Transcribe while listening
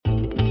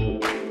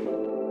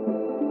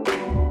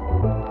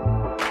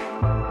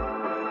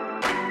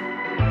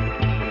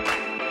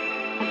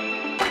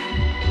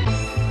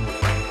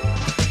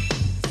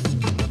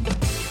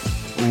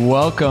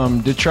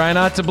Welcome to Try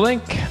Not to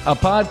Blink, a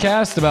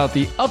podcast about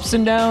the ups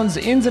and downs,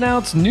 ins and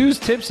outs, news,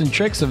 tips, and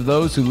tricks of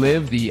those who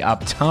live the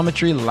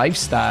optometry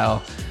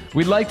lifestyle.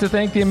 We'd like to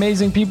thank the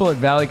amazing people at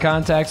Valley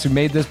Contacts who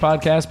made this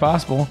podcast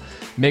possible,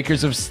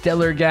 makers of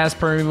stellar gas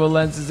permeable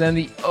lenses and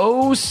the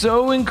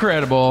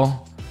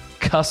oh-so-incredible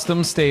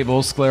custom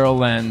stable scleral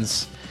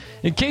lens.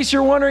 In case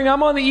you're wondering,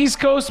 I'm on the East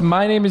Coast.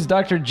 My name is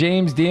Dr.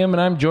 James Diem, and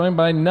I'm joined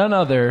by none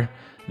other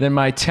than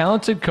my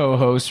talented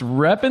co-host,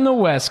 repping the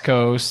West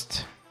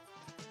Coast,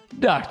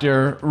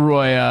 Dr.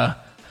 Roya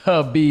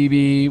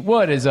Habibi.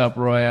 What is up,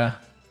 Roya?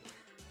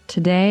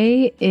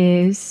 Today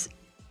is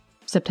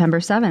September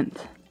 7th.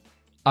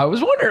 I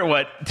was wondering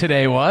what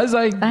today was.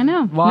 I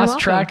know. Lost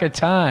track of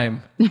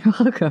time. You're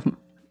welcome.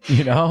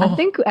 You know?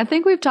 I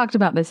think we've talked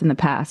about this in the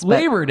past.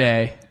 Labor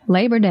Day.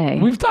 Labor Day.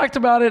 We've talked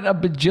about it a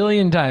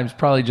bajillion times,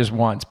 probably just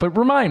once. But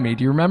remind me,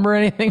 do you remember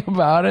anything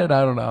about it?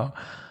 I don't know.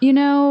 You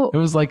know, it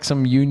was like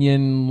some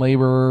union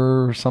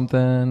labor or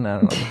something.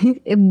 I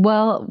don't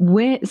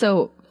know.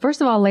 So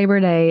first of all,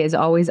 Labor Day is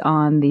always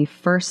on the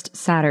first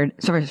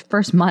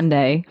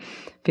Monday.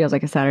 Feels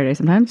like a Saturday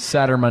sometimes.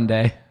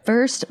 Monday.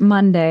 First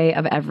Monday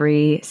of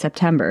every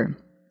September.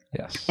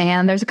 Yes.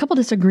 And there's a couple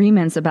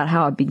disagreements about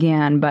how it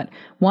began, but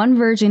one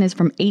version is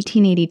from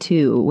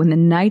 1882 when the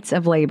Knights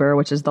of Labor,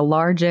 which is the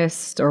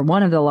largest or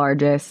one of the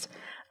largest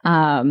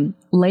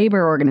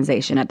labor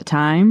organization at the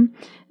time,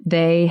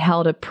 they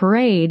held a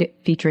parade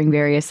featuring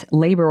various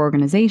labor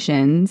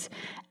organizations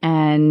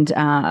and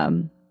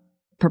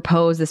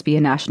proposed this be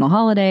a national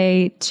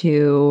holiday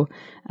to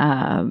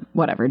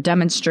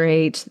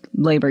demonstrate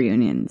labor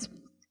unions.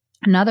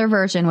 Another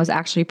version was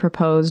actually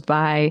proposed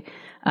by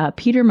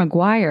Peter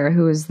McGuire,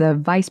 who is the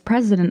vice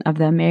president of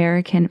the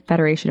American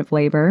Federation of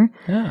Labor.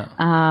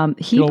 Yeah.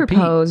 He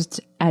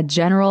proposed a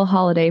general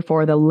holiday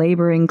for the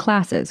laboring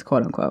classes,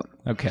 quote unquote.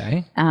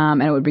 Okay.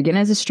 And it would begin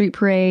as a street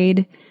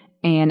parade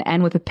and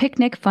end with a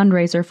picnic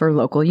fundraiser for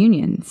local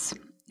unions.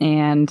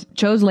 And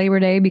chose Labor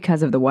Day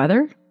because of the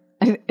weather,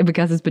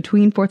 because it's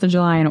between 4th of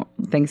July and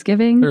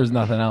Thanksgiving. There's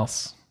nothing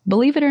else.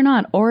 Believe it or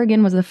not,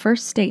 Oregon was the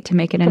first state to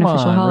make it an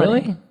official holiday.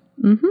 Really?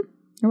 Mm-hmm.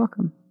 You're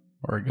welcome.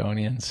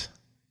 Oregonians.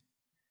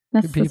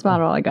 That's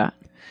about all I got.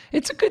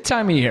 It's a good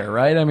time of year,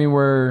 right? I mean,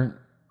 we're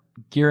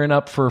gearing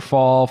up for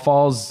fall.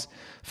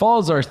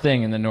 Fall's our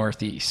thing in the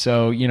Northeast.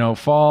 So, you know,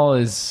 fall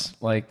is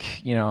like,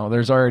 you know,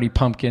 there's already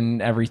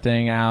pumpkin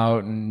everything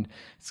out and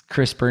it's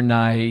crisper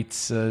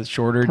nights,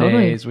 shorter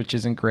days, which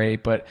isn't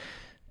great. But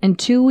in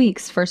 2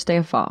 weeks, first day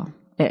of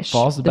fall-ish.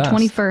 Fall's the best.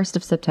 21st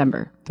of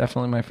September.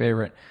 Definitely my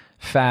favorite.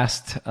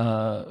 Fast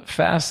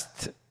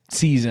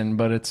season,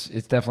 but it's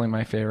definitely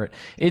my favorite.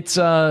 It's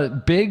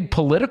a big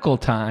political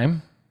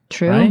time.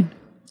 True. Right?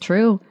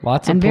 True.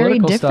 Lots of and very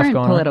political stuff different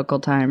going political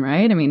time,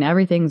 right? I mean,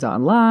 everything's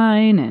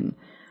online and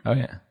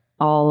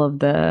all of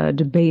the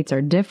debates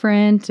are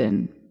different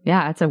and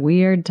yeah, it's a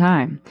weird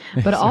time.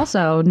 But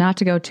also, not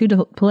to go too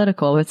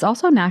political, it's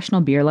also National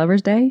Beer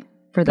Lovers Day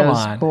for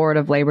those bored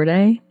of Labor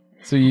Day.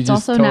 So it's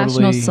also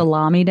National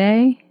Salami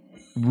Day.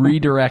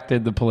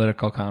 Redirected the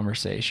political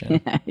conversation.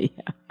 Yeah.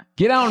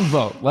 Get out and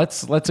vote.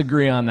 Let's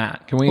agree on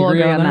that. Can we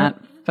agree on that?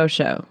 Faux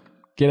show.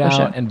 Get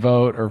out and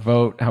vote, or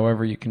vote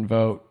however you can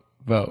vote.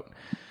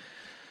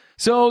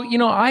 So, you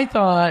know, I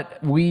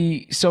thought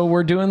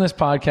we're doing this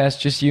podcast,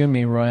 just you and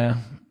me, Roya.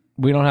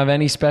 We don't have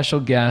any special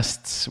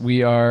guests. We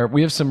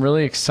have some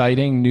really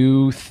exciting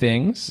new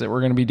things that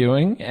we're going to be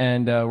doing,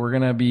 and we're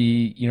going to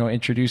be, you know,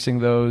 introducing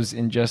those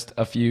in just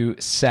a few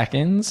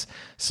seconds.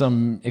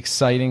 Some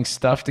exciting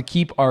stuff to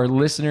keep our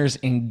listeners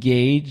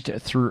engaged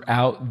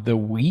throughout the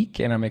week,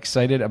 and I'm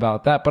excited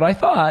about that. But I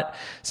thought,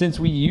 since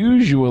we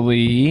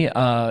usually,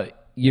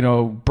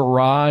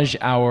 barrage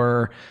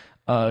our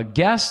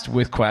guest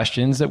with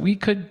questions, that we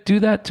could do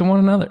that to one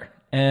another.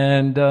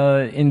 And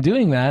in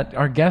doing that,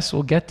 our guests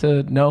will get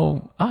to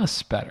know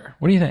us better.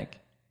 What do you think?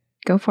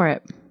 Go for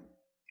it.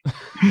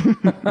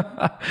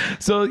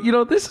 So, you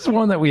know, this is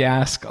one that we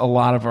ask a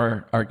lot of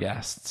our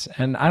guests.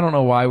 And I don't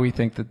know why we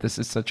think that this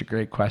is such a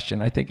great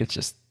question. I think it's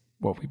just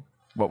what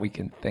we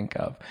can think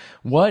of.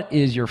 What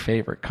is your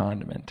favorite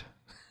condiment?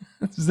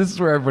 This is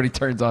where everybody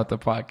turns off the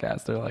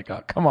podcast. They're like,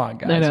 oh, come on,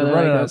 guys. We're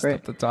running out of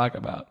stuff to talk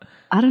about.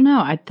 I don't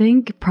know. I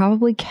think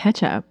probably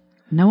ketchup.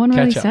 No one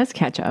really says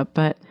ketchup,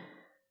 but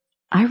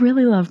I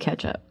really love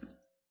ketchup.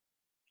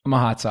 I'm a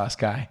hot sauce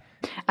guy.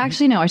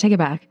 Actually, no, I take it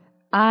back.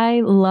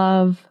 I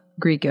love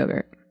Greek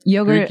yogurt.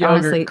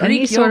 Honestly,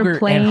 any sort of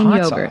plain and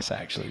hot yogurt. Sauce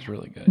actually is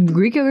really good.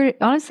 Greek yogurt,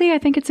 honestly, I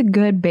think it's a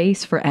good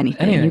base for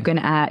anything. You can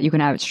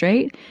have it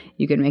straight.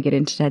 You can make it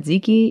into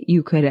tzatziki.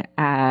 You could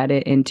add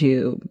it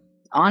into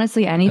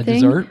honestly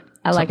anything. A dessert.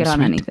 I like it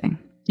on anything.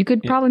 You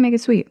could probably make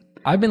it sweet.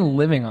 I've been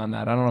living on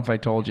that. I don't know if I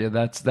told you.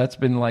 That's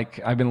been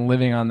like I've been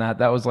living on that.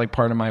 That was like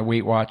part of my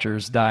Weight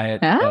Watchers diet.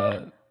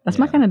 That's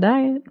my kind of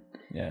diet.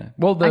 Yeah.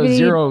 Well, the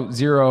zero, like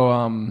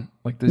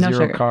the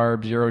zero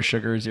carbs, zero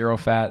sugar, zero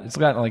fat. It's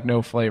got like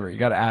no flavor. You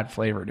got to add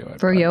flavor to it.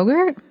 For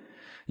yogurt?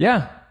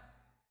 Yeah.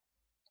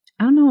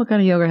 I don't know what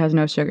kind of yogurt has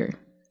no sugar.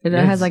 It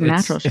has like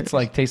natural sugar. It's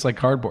like tastes like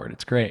cardboard.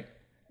 It's great.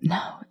 No,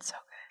 it's so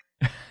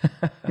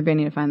Maybe I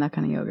need to find that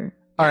kind of yogurt.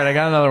 All right, I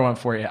got another one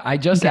for you. I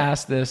just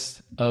asked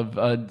this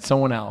of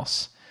someone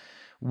else.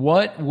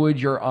 What would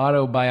your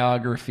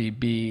autobiography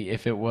be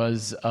if it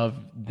was of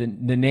the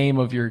name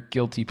of your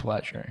guilty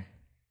pleasure?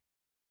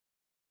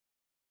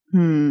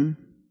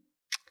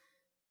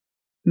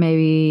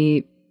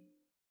 Maybe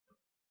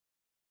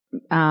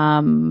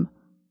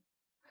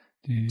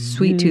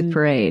Sweet Tooth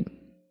Parade.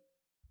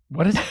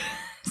 What is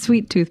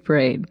Sweet Tooth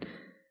Parade.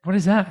 What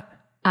is that?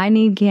 I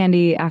need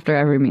candy after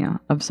every meal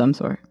of some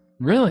sort.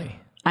 Really?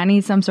 I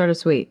need some sort of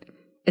sweet.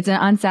 It's an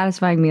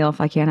unsatisfying meal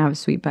if I can't have a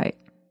sweet bite.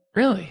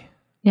 Really?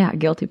 Yeah,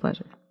 guilty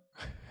pleasure.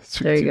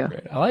 There you go.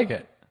 Parade. I like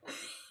it.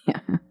 Yeah.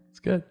 It's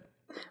good.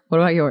 What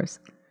about yours?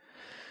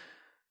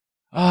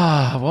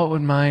 What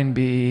would mine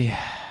be?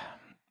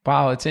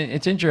 Wow, it's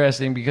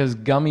interesting because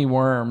gummy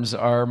worms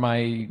are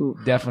my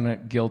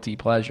definite guilty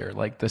pleasure,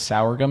 like the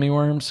sour gummy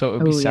worms. So it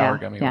would be sour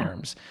gummy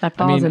worms. That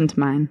falls into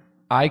mine.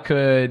 I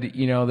could,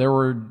 there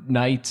were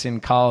nights in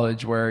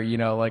college where,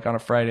 like on a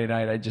Friday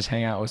night, I'd just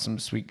hang out with some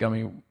sweet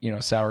gummy,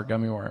 sour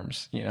gummy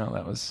worms.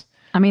 That was.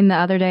 I mean, the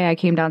other day I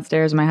came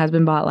downstairs and my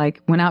husband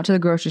went out to the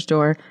grocery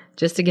store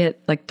just to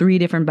get like 3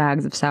 different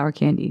bags of sour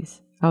candies.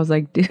 I was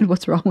like, dude,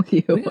 what's wrong with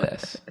you? Look at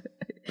this.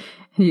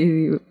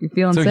 You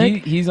feeling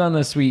sick? So he's on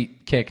the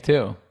sweet kick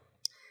too.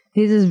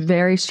 He's just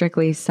very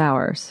strictly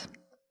sours,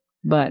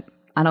 but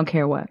I don't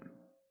care what.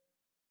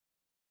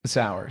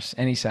 Sours,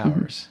 any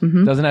sours.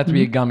 Mm-hmm. Doesn't have to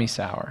be a gummy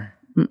sour.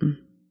 Mm-mm.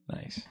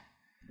 Nice.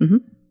 Mm-hmm.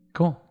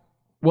 Cool.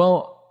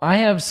 Well, I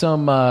have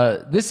some,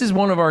 this is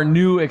one of our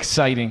new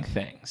exciting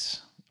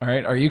things. All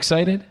right. Are you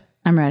excited?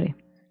 I'm ready.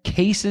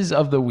 Cases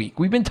of the week.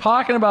 We've been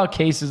talking about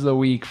cases of the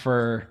week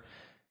for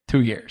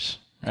 2 years,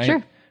 right?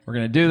 Sure. We're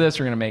going to do this.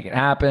 We're going to make it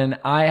happen.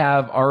 I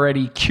have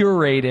already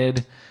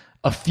curated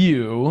a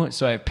few.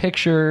 So I have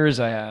pictures.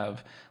 I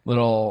have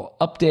little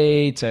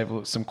updates. I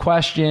have some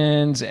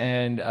questions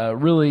and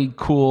really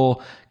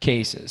cool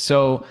cases.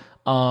 So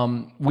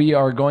we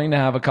are going to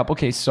have a couple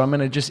cases. So I'm going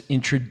to just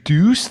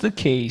introduce the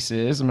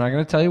cases. I'm not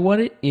going to tell you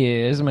what it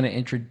is. I'm going to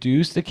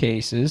introduce the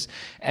cases.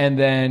 And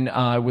then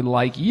I would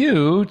like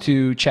you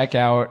to check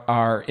out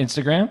our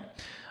Instagram.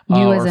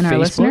 You as in our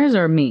listeners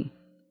or me?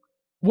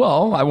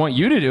 Well, I want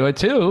you to do it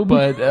too,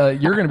 but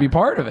you're going to be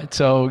part of it.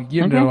 So,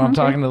 I'm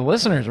talking to the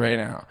listeners right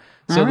now.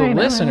 So the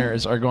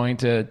listeners are going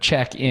to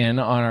check in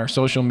on our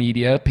social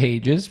media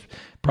pages,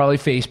 probably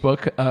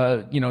Facebook,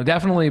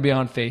 definitely be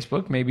on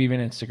Facebook, maybe even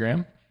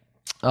Instagram.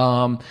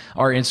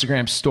 Our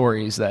Instagram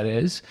stories, that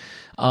is.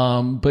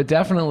 But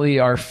definitely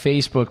our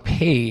Facebook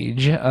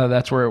page,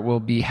 that's where it will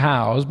be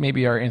housed.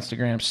 Maybe our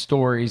Instagram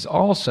stories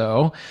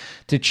also,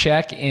 to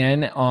check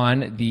in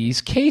on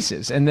these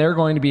cases. And they're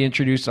going to be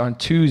introduced on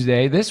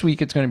Tuesday. This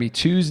week it's going to be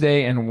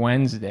Tuesday and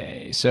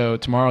Wednesday. So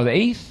tomorrow the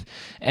 8th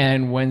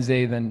and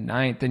Wednesday the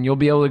 9th. And you'll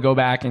be able to go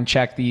back and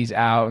check these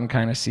out and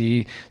kind of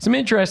see some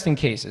interesting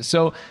cases.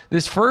 So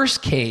this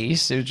first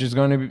case, which is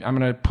going to be, I'm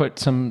going to put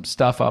some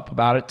stuff up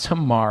about it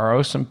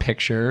tomorrow, some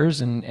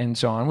pictures and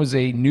so on, was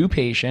a new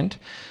patient.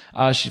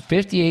 She's a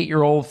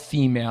 58-year-old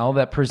female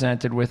that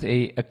presented with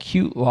a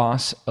acute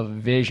loss of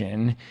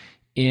vision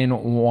in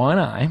one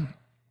eye,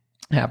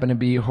 happened to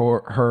be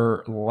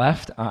her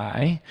left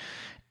eye.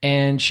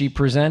 And she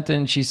presented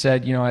and she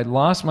said, I'd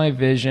lost my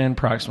vision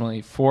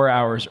approximately 4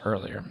 hours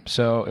earlier.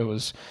 So it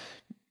was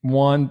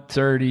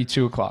 1:30,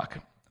 2 o'clock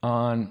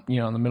on,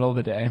 in the middle of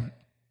the day.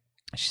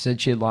 She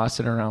said she had lost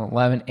it around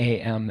 11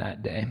 a.m.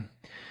 that day.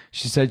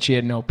 She said she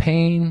had no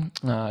pain.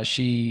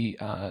 She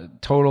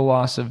total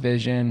loss of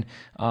vision.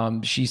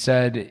 She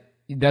said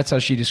that's how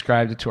she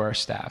described it to our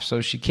staff.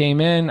 So she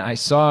came in, I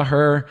saw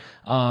her,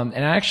 and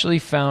I actually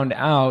found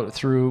out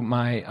through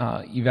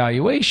my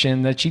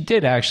evaluation that she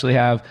did actually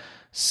have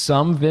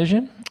some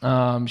vision.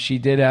 She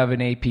did have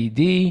an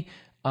APD,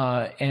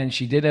 and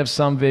she did have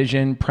some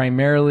vision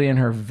primarily in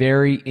her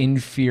very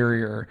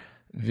inferior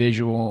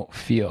visual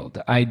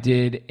field. I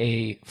did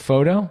a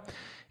photo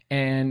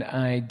and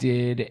I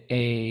did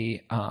a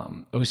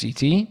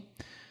OCT.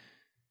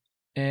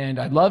 And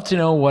I'd love to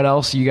know what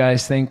else you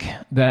guys think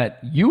that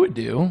you would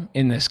do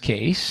in this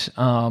case.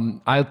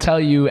 I'll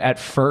tell you, at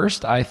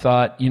first, I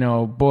thought,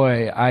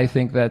 boy, I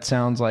think that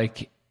sounds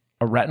like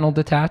a retinal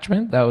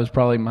detachment. That was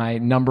probably my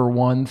number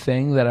one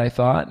thing that I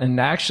thought. And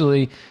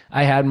actually,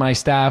 I had my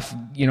staff,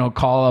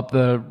 call up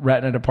the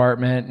retina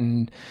department,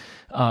 and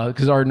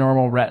because our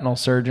normal retinal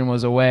surgeon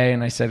was away,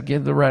 and I said,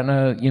 give the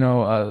retina,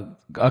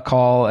 a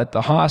call at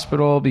the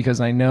hospital,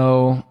 because I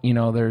know,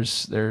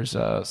 there's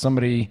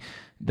somebody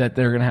that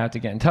they're going to have to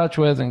get in touch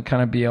with and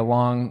kind of be a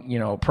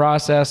long,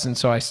 process. And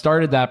so I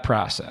started that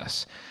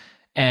process,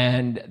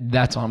 and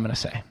that's all I'm going to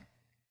say.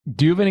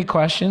 Do you have any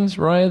questions,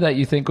 Roy, that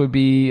you think would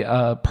be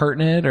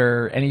pertinent,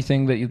 or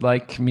anything that you'd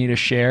like me to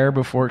share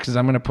before? Because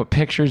I'm going to put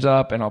pictures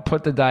up and I'll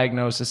put the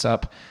diagnosis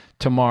up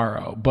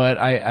tomorrow. But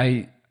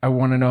I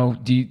want to know,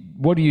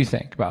 what do you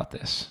think about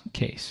this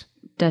case?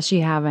 Does she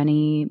have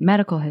any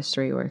medical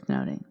history worth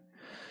noting?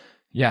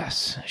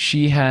 Yes,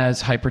 she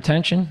has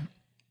hypertension.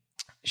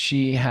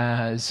 She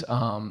has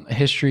a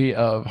history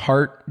of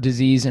heart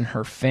disease in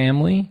her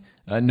family.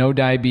 no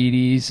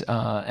diabetes,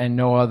 and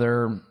no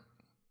other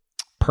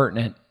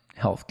pertinent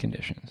health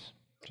conditions,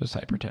 just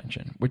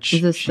hypertension, which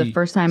is this the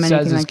first time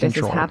anything like this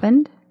has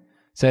happened?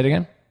 Say it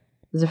again.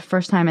 Is it the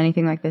first time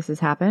anything like this has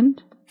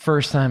happened?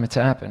 First time it's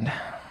happened.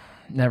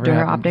 Never Do her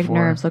happened optic before.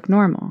 nerves look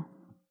normal?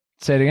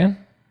 Say it again.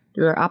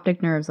 Do her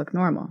optic nerves look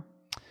normal?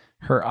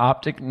 Her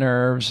optic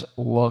nerves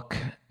look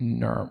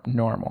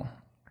normal.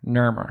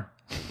 Nermer.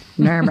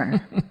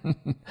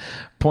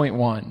 Point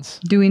ones.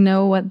 Do we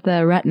know what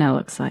the retina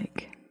looks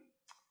like?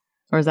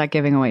 Or is that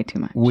giving away too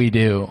much? We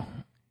do.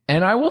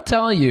 And I will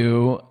tell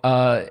you,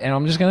 and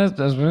I'm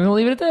gonna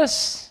leave it at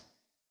this.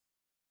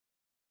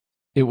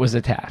 It was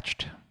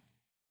attached.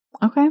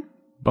 Okay.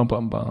 Bum,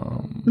 bum,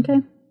 bum.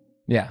 Okay.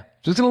 Yeah.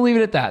 Just going to leave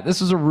it at that.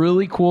 This was a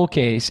really cool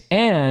case.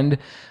 And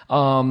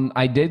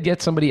I did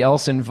get somebody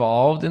else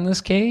involved in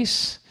this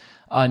case,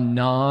 a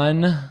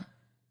non-eye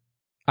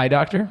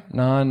doctor,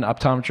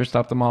 non-optometrist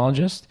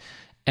ophthalmologist.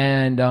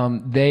 And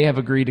they have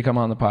agreed to come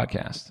on the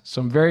podcast.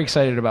 So I'm very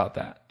excited about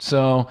that.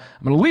 So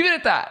I'm going to leave it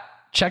at that.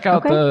 Check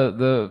out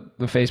the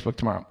Facebook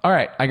tomorrow. All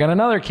right. I got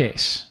another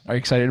case. Are you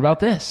excited about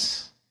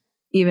this?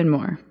 Even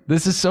more.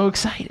 This is so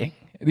exciting.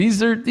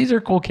 These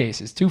are cool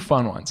cases, two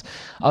fun ones.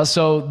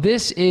 So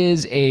this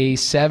is a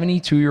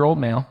 72-year-old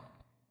male.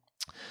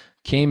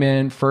 Came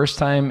in, first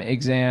time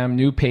exam,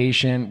 new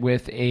patient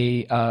with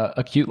a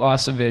acute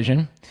loss of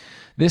vision.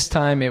 This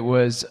time it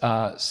was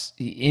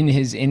in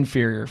his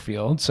inferior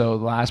field. So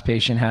the last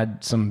patient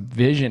had some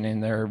vision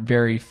in their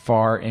very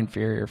far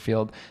inferior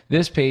field.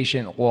 This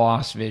patient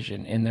lost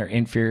vision in their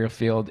inferior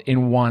field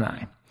in one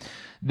eye.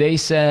 They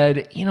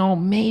said,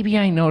 maybe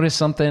I noticed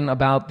something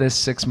about this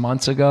 6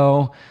 months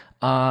ago.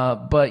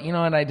 But you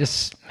know what? I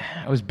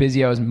was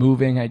busy. I was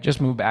moving. I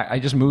just moved back. I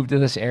just moved to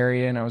this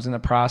area and I was in the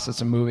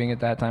process of moving at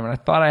that time. And I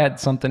thought I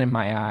had something in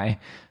my eye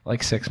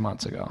like 6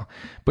 months ago.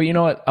 But you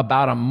know what?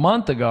 About a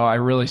month ago, I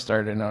really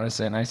started to notice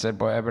it. And I said,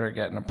 boy, I better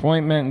get an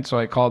appointment. And so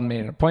I called and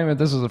made an appointment.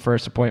 This was the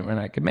first appointment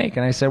I could make.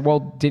 And I said, well,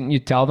 didn't you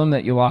tell them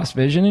that you lost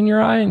vision in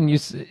your eye? And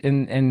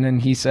then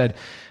he said,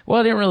 well,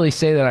 I didn't really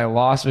say that I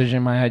lost vision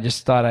in my eye. I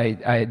just thought I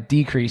had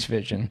decreased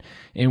vision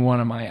in one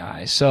of my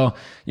eyes. So,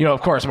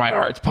 of course, my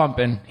heart's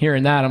pumping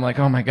hearing that. I'm like,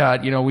 oh my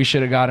God, we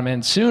should have got him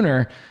in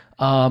sooner.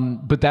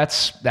 But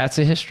that's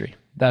a history.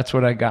 That's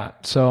what I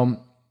got. So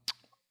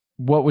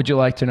what would you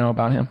like to know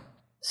about him?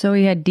 So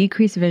he had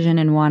decreased vision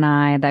in one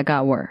eye that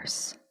got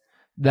worse.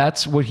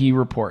 That's what he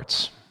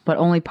reports. But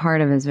only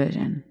part of his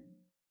vision.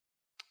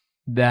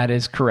 That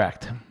is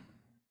correct.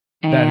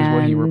 And that is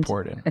what he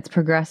reported. It's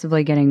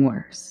progressively getting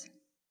worse.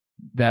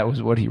 That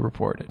was what he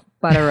reported.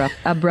 But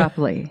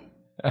abruptly.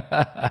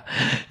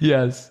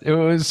 Yes, it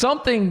was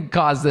something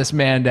caused this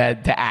man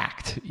to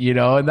act,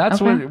 and that's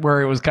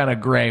where it was kind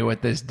of gray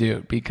with this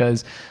dude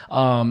because,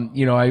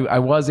 I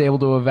was able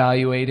to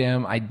evaluate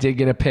him. I did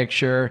get a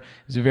picture.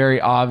 It was a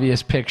very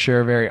obvious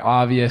picture, very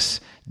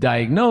obvious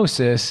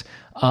diagnosis.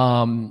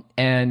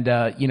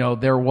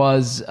 There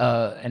was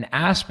an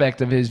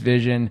aspect of his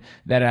vision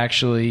that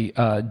actually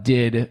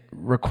did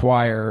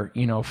require,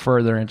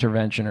 further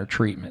intervention or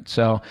treatment.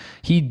 So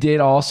he did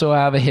also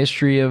have a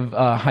history of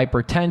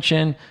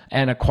hypertension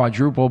and a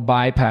quadruple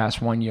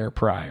bypass 1 year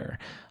prior.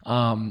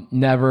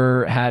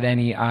 Never had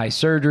any eye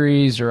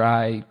surgeries or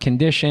eye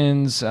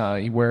conditions.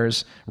 He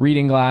wears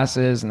reading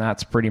glasses, and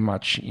that's pretty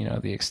much,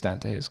 the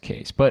extent of his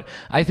case. But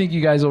I think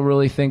you guys will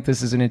really think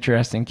this is an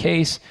interesting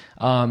case.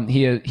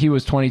 He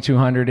was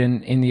 2,200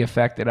 in the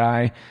affected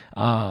eye,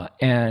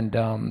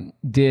 and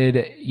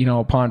did,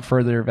 upon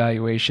further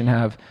evaluation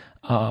have,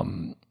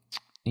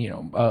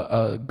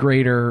 a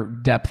greater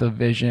depth of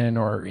vision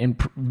or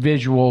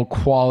visual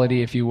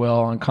quality, if you will,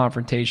 on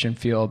confrontation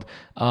field,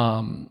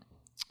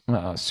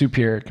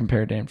 superior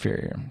compared to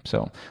inferior.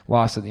 So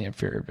loss of the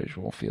inferior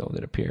visual field,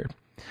 it appeared.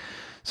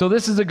 So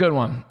this is a good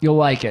one. You'll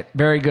like it.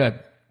 Very good.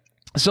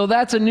 So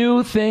that's a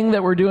new thing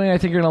that we're doing. I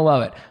think you're going to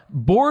love it.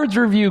 Boards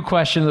review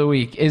question of the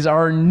week is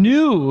our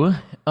new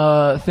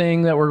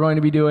thing that we're going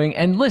to be doing.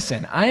 And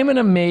listen, I am going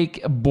to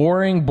make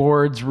boring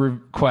boards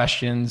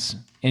questions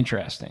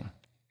interesting.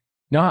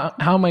 Now,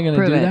 how am I going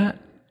to do that?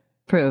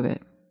 Prove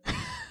it.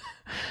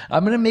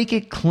 I'm going to make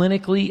it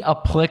clinically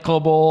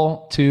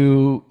applicable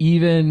to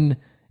even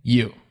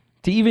you,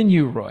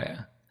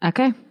 Roya.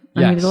 Okay.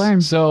 I need to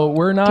learn. So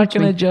we're not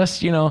going to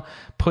just,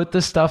 put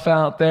the stuff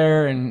out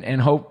there and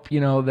hope,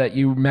 that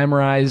you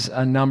memorize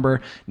a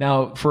number.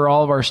 Now, for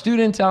all of our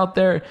students out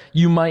there,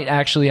 you might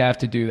actually have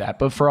to do that.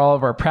 But for all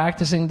of our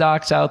practicing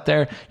docs out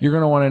there, you're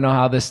going to want to know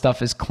how this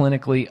stuff is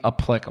clinically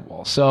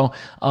applicable. So,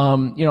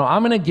 I'm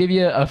going to give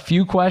you a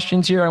few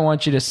questions here. I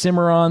want you to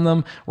simmer on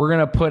them. We're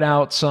going to put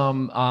out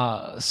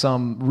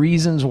some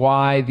reasons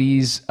why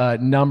these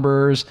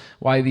numbers,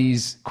 why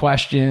these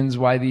questions,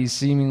 why these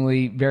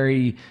seemingly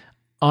very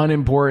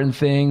unimportant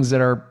things that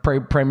are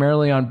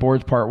primarily on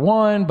boards part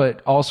 1,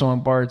 but also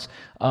on boards,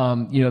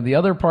 the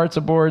other parts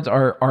of boards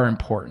are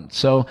important.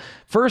 So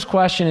first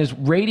question is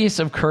radius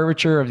of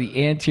curvature of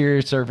the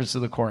anterior surface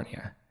of the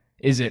cornea.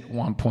 Is it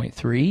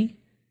 1.3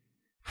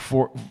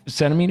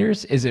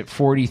 centimeters? Is it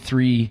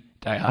 43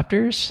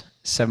 diopters?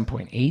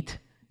 7.8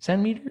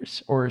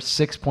 centimeters or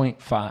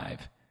 6.5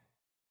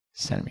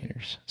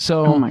 centimeters?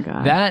 So Oh my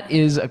God. that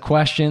is a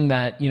question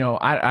that,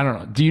 I don't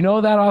know. Do you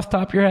know that off the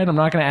top of your head? I'm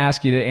not going to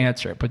ask you to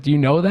answer it, but do you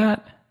know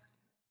that?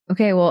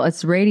 Okay, well,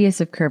 it's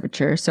radius of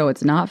curvature, so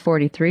it's not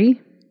 43.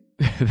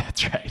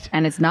 That's right.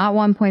 And it's not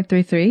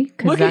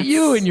 1.33. Look at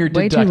you and your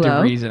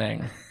deductive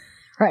reasoning.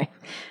 Right.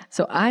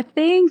 So I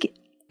think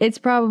it's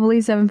probably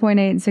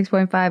 7.8 and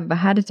 6.5. If I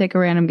had to take a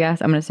random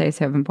guess, I'm going to say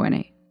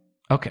 7.8.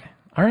 Okay.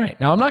 All right.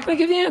 Now, I'm not going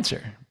to give the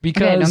answer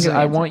because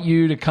I want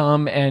you to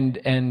come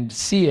and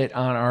see it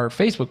on our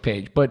Facebook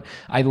page. But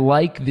I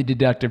like the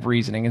deductive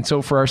reasoning. And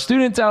so for our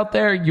students out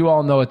there, you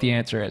all know what the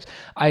answer is.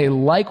 I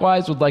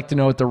likewise would like to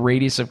know what the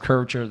radius of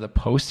curvature of the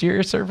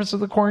posterior surface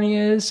of the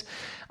cornea is.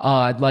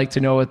 I'd like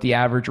to know what the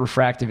average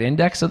refractive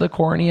index of the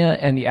cornea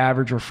and the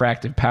average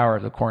refractive power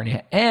of the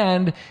cornea.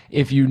 And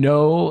if you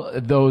know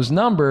those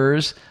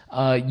numbers,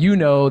 you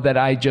know that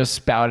I just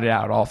spouted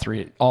out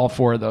all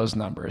four of those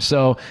numbers.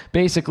 So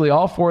basically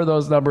all four of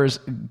those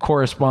numbers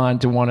correspond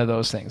to one of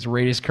those things: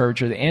 radius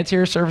curvature of the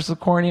anterior surface of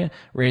the cornea,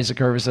 radius of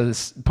curvature of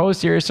the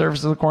posterior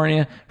surface of the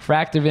cornea,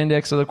 refractive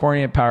index of the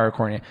cornea, and power of the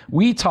cornea.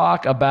 We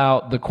talk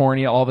about the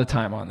cornea all the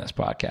time on this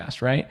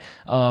podcast, right?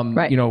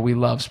 Right. We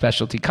love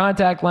specialty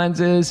contact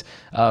lenses.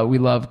 We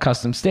love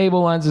custom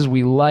stable lenses.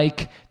 We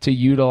like to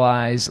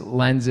utilize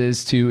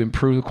lenses to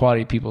improve the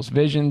quality of people's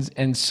visions.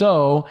 And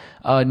so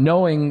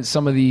knowing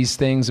some of these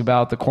things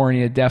about the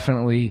cornea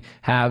definitely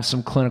have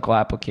some clinical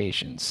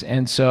applications.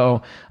 And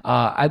so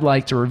I'd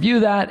like to review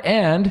that.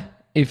 And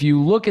if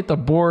you look at the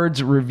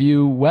board's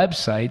review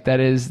website, that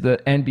is the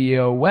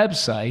NBAO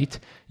website,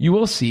 you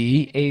will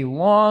see a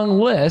long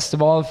list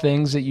of all the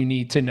things that you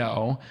need to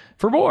know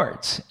for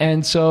boards.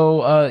 And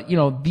so,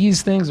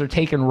 these things are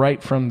taken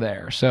right from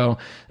there. So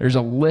there's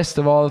a list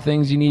of all the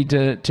things you need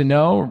to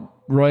know.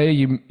 Roya,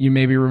 you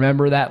maybe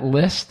remember that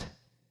list,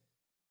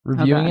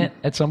 reviewing it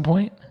at some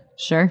point?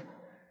 Sure.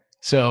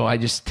 So I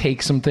just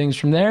take some things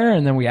from there,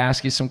 and then we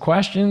ask you some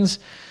questions.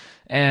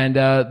 And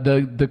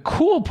the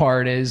cool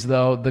part is,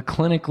 though, the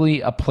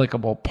clinically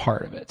applicable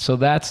part of it. So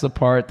that's the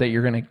part that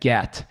you're going to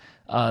get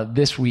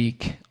this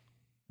week.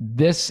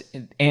 This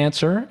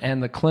answer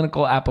and the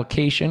clinical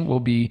application will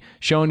be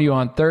shown to you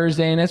on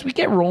Thursday. And as we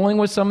get rolling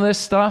with some of this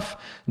stuff,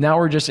 now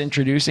we're just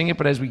introducing it,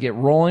 but as we get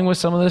rolling with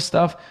some of this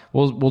stuff,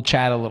 we'll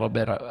chat a little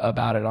bit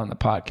about it on the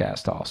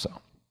podcast also.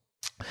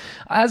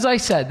 As I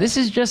said, this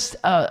is just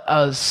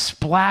a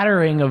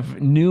splattering of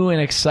new and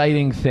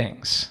exciting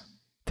things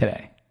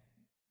today.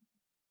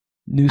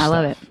 New stuff. I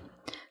love it.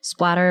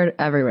 Splattered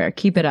everywhere.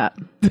 Keep it up.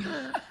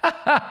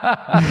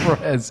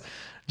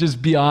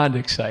 Just beyond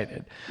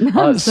excited.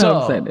 I'm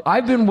so excited.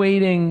 I've been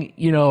waiting,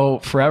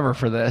 forever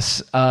for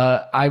this.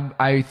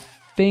 I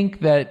think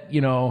that,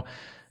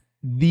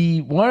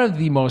 one of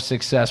the most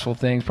successful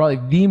things, probably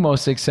the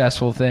most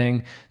successful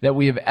thing that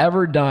we have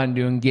ever done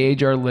to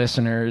engage our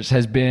listeners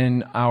has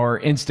been our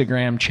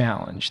Instagram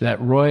challenge that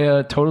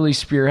Roya totally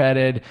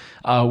spearheaded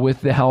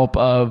with the help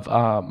of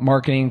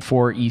marketing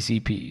for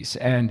ECPs.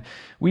 And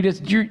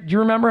do you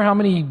remember how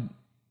many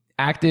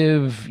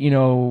active,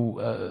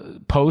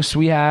 posts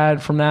we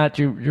had from that?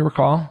 Do you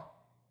recall?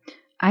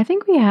 I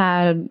think we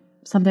had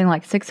something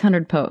like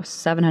 600 posts,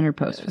 700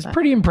 posts. It's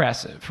pretty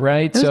impressive,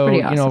 right? So,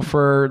 pretty awesome.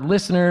 For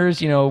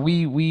listeners,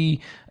 we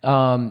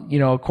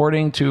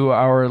according to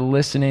our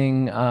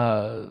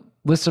listener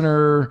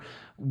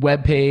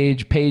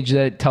page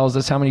that tells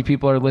us how many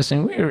people are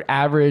listening, we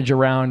average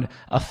around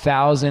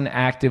 1,000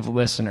 active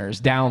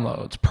listeners,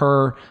 downloads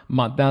per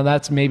month. Now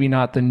that's maybe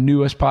not the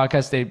newest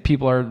podcast.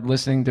 People are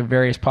listening to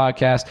various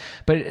podcasts,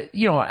 but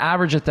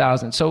average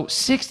 1,000. So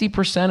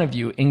 60% of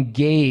you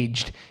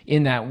engaged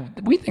in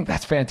that. We think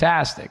that's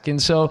fantastic.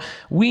 And so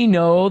we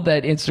know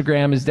that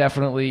Instagram is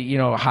definitely,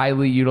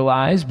 highly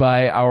utilized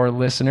by our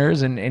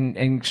listeners and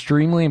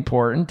extremely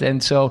important.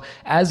 And so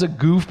as a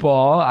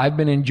goofball, I've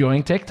been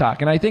enjoying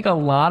TikTok. And I think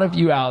a lot of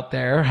you out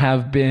there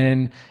have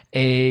been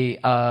a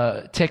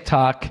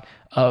TikTok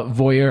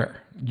voyeur.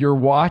 You're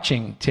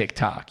watching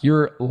TikTok.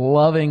 You're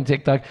loving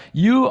TikTok.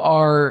 You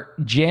are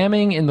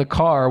jamming in the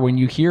car when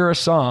you hear a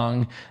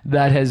song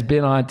that has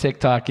been on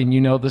TikTok, and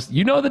you know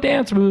the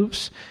dance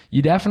moves.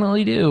 You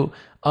definitely do.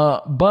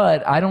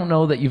 But I don't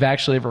know that you've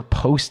actually ever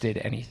posted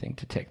anything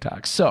to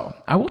TikTok. So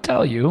I will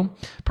tell you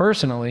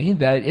personally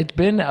that it's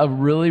been a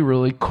really,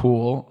 really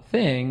cool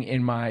thing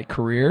in my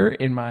career,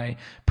 in my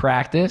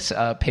practice.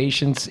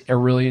 Patients are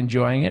really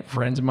enjoying it.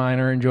 Friends of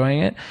mine are enjoying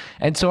it.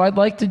 And so I'd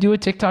like to do a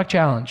TikTok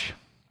challenge.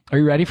 Are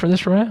you ready for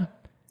this, Roya?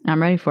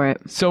 I'm ready for it.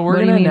 So we're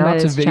going to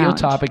announce a video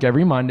topic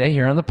every Monday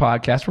here on the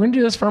podcast. We're going to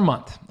do this for a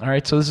month. All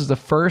right. So this is the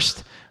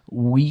first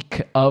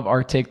week of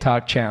our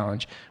TikTok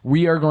challenge.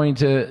 We are going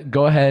to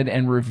go ahead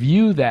and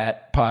review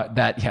that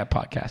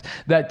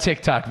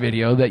TikTok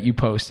video that you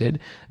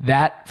posted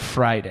that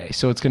Friday.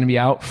 So it's going to be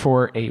out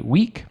for a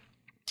week.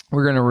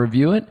 We're going to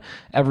review it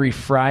every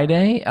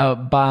Friday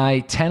by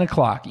 10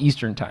 o'clock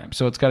Eastern time.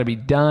 So it's got to be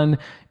done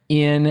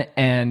in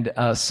and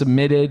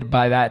submitted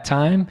by that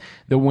time,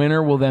 the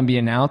winner will then be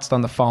announced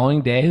on the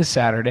following day, the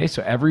Saturday.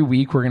 So every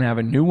week we're going to have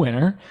a new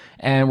winner,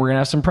 and we're going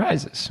to have some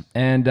prizes,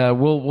 and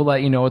we'll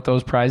let you know what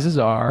those prizes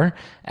are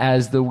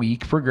as the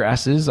week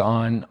progresses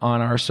on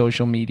our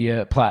social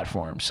media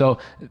platform. So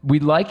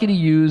we'd like you to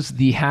use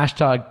the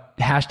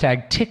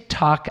hashtag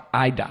TikTok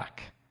TikTokEyedoc,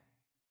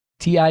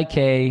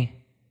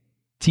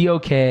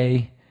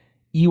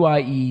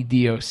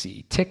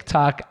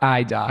 TikTok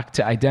iDoc,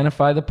 to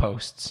identify the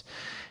posts.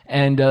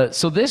 And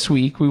so this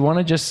week, we want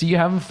to just see you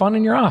having fun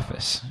in your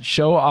office.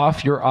 Show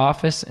off your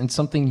office and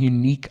something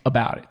unique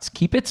about it.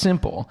 Keep it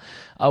simple.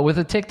 With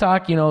a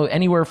TikTok,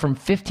 anywhere from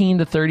 15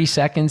 to 30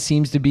 seconds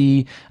seems to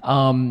be,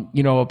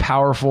 a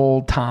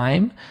powerful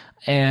time,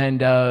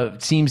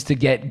 and seems to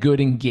get good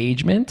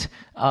engagement.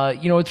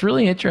 What's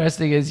really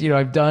interesting is,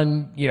 I've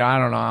done, I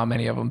don't know how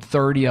many of them,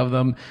 30 of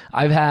them.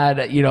 I've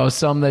had,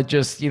 some that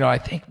just, I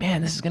think,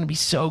 man, this is going to be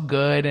so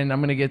good, and I'm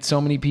going to get so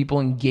many people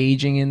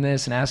engaging in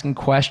this and asking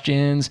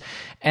questions,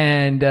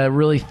 and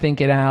really think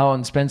it out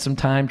and spend some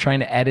time trying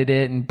to edit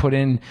it and put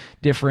in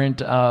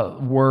different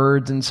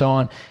words and so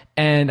on.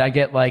 And I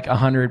get like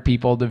 100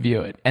 people to view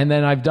it. And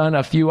then I've done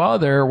a few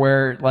other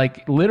where,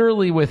 like,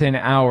 literally within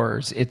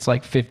hours, it's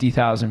like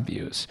 50,000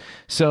 views.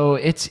 So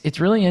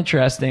it's really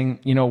interesting,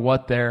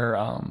 what their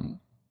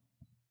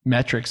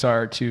metrics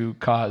are to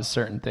cause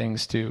certain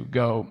things to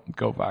go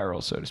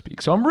viral, so to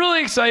speak. So I'm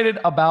really excited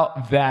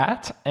about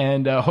that,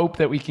 and hope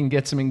that we can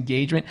get some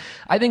engagement.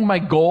 I think my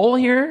goal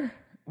here,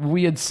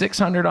 we had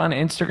 600 on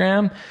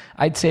Instagram.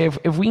 I'd say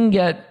if we can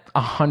get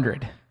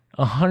 100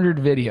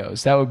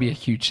 videos, that would be a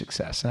huge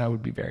success, and I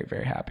would be very,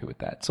 very happy with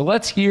that. So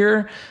let's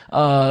hear,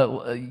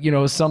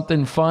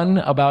 something fun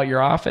about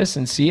your office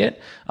and see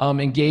it.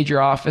 Engage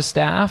your office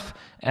staff,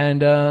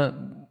 and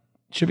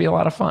should be a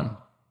lot of fun.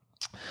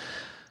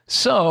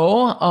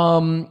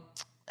 So,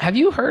 have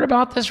you heard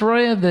about this,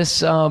 Roya,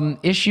 this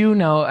issue?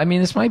 Now, I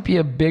mean, this might be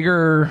a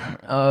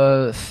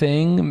bigger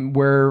thing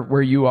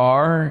where you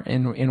are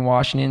in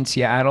Washington,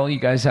 Seattle. You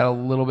guys had a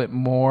little bit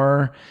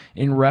more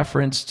in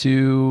reference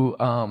to,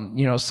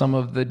 some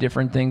of the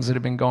different things that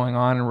have been going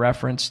on in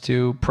reference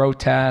to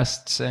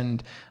protests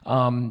and,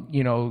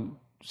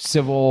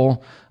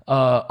 civil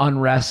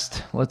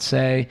unrest, let's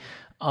say.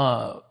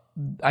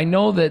 I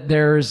know that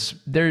there's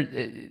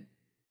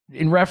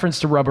in reference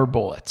to rubber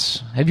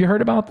bullets. Have you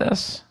heard about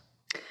this?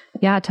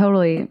 Yeah,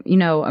 totally.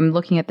 I'm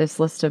looking at this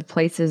list of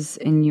places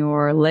in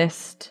your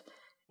list,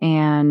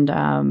 and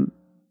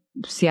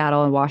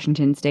Seattle and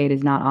Washington State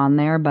is not on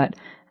there, but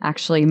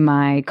actually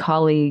my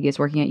colleague is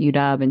working at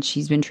UW, and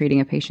she's been treating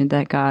a patient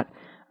that got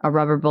a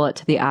rubber bullet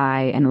to the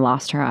eye and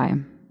lost her eye.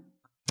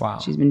 Wow.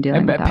 She's been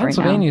dealing with that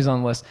Pennsylvania's right now.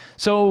 on the list.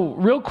 So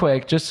real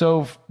quick, just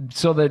so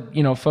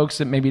that, folks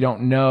that maybe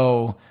don't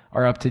know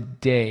are up to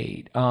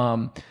date.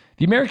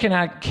 The American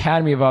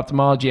Academy of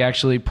Ophthalmology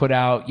actually put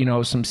out,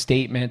 some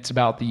statements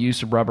about the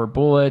use of rubber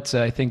bullets.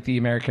 I think the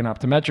American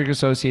Optometric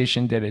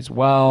Association did as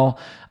well,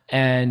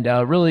 and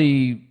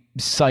really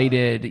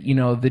cited,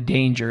 the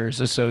dangers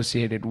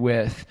associated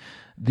with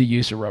the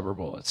use of rubber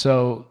bullets.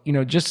 So,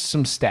 just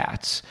some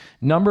stats.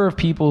 Number of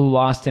people who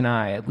lost an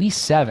eye, at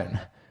least 7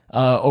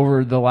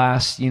 over the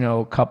last,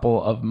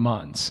 couple of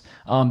months.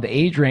 The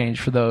age range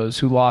for those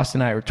who lost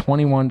an eye were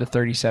 21 to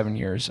 37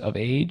 years of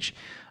age.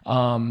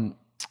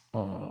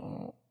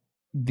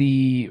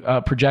 The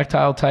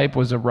projectile type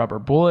was a rubber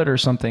bullet or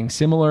something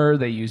similar.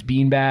 They use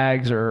bean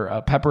bags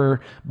or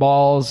pepper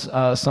balls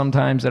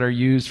sometimes that are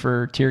used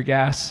for tear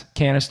gas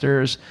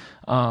canisters.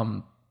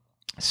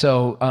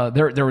 So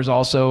there was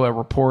also a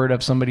report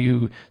of somebody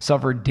who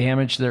suffered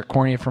damage to their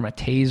cornea from a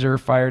taser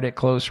fired at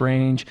close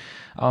range.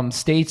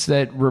 States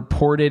that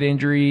reported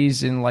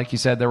injuries, and like you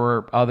said, there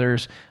were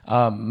others,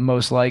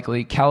 most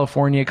likely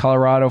California,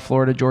 Colorado,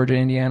 Florida, Georgia,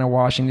 Indiana,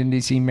 Washington,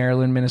 D.C.,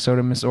 Maryland,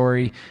 Minnesota,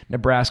 Missouri,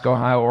 Nebraska,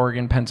 Ohio,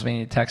 Oregon,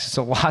 Pennsylvania, Texas.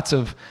 So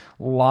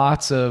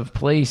lots of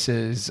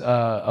places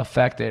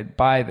affected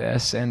by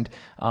this. And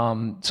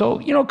so,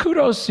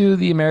 kudos to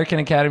the American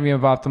Academy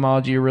of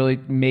Ophthalmology really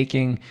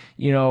making,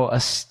 a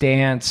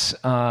stance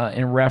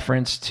in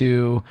reference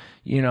to,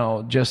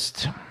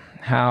 just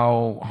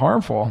how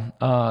harmful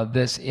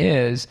this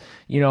is,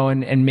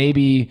 and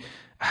maybe,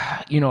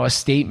 a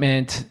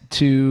statement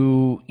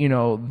to,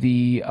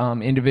 the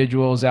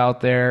individuals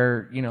out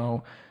there,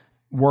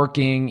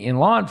 working in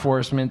law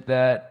enforcement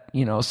that,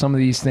 some of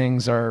these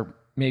things are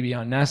maybe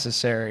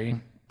unnecessary,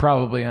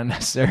 probably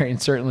unnecessary,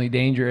 and certainly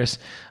dangerous.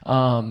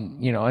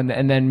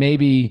 And then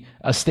maybe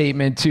a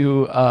statement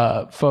to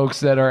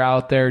folks that are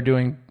out there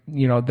doing,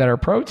 that are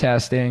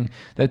protesting,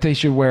 that they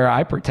should wear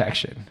eye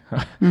protection,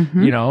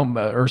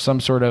 or some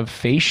sort of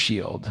face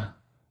shield.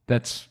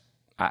 That's,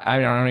 I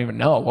don't even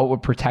know what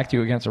would protect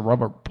you against a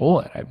rubber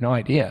bullet. I have no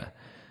idea.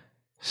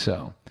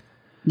 So,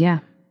 yeah.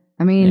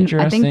 I mean,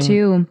 I think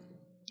too,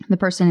 the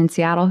person in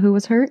Seattle who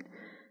was hurt,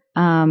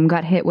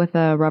 got hit with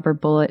a rubber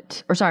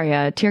bullet,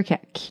 a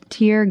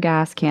tear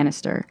gas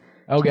canister.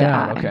 Oh,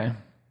 yeah. Okay.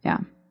 Yeah.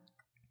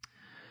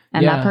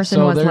 And that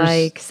person was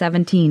like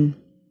 17.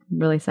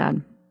 Really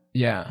sad.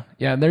 Yeah.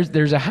 Yeah.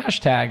 There's a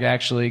hashtag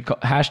actually,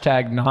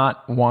 hashtag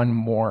not one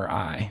more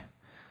eye.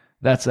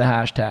 That's the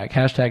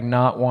hashtag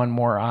not one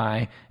more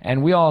eye.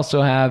 And we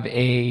also have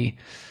a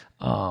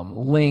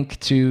link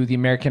to the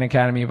American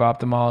Academy of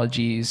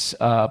Ophthalmology's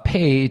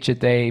page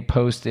that they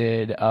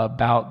posted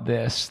about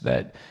this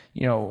that,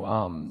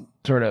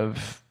 sort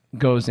of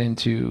goes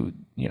into,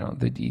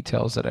 the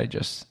details that I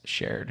just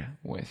shared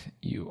with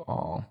you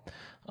all.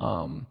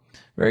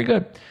 Very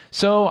good.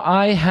 So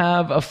I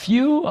have a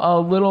few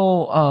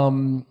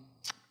little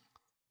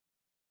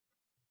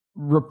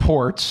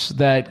reports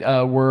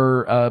that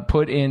were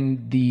put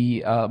in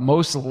the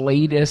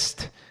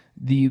latest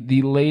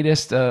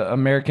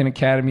American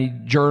Academy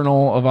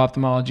Journal of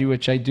Ophthalmology,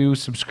 which I do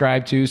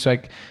subscribe to, so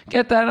I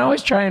get that. And I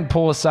always try and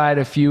pull aside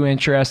a few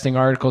interesting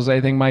articles I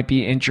think might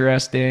be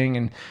interesting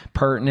and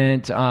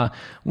pertinent.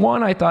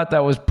 One I thought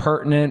that was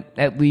pertinent,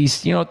 at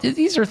least,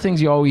 these are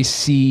things you always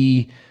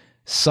see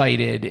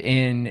cited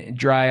in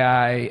dry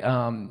eye,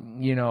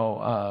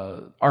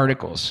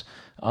 articles.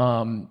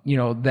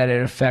 That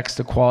it affects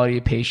the quality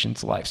of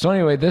patient's life. So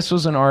anyway, this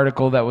was an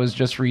article that was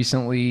just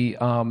recently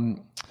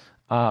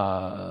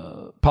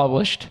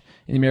published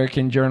in the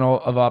American Journal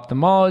of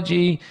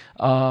Ophthalmology,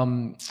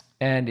 and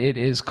it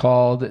is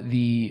called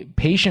 "The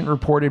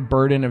Patient-Reported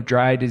Burden of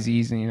Dry Eye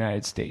Disease in the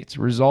United States: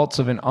 Results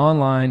of an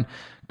Online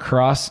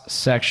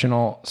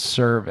Cross-Sectional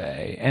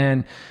Survey."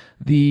 And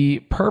the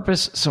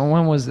purpose, so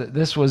when was it?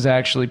 This was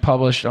actually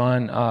published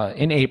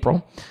in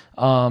April.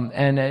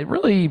 And a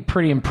really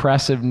pretty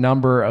impressive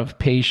number of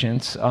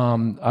patients, a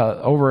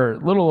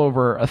little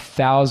over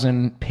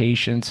 1,000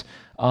 patients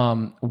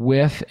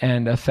with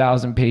and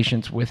 1,000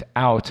 patients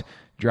without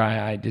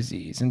dry eye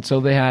disease. And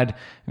so they had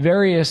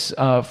various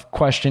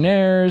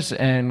questionnaires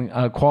and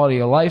quality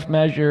of life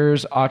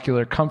measures,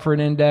 ocular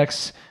comfort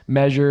index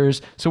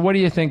measures. So what do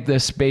you think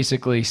this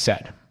basically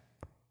said?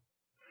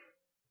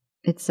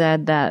 It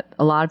said that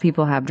a lot of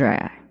people have dry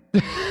eye.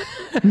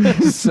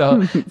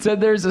 So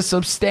there's a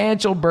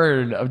substantial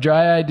burden of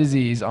dry eye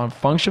disease on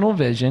functional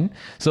vision.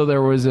 So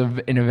there was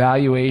an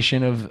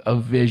evaluation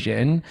of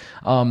vision,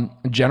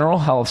 general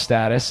health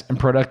status, and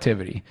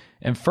productivity.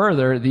 And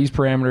further, these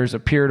parameters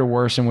appear to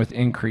worsen with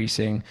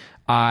increasing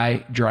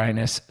eye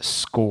dryness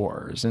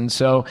scores. And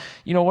so,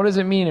 what does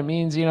it mean? It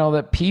means,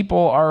 that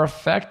people are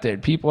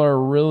affected. People are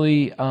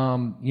really,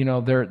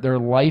 their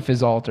life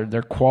is altered.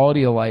 Their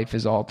quality of life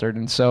is altered.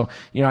 And so,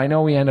 I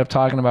know we end up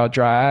talking about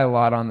dry eye a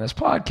lot on this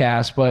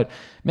podcast, but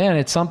man,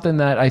 it's something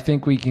that I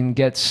think we can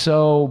get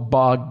so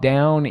bogged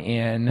down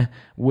in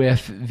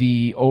with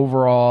the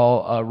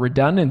overall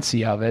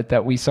redundancy of it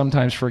that we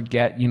sometimes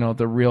forget,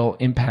 the real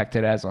impact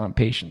it has on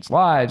patients'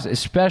 lives,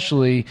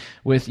 especially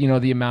with,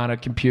 the amount of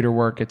computer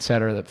work, et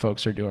cetera, that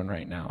folks are doing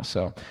right now.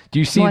 So do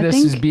you see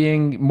this as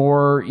being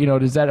more,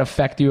 does that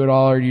affect you at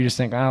all? Or do you just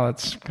think, I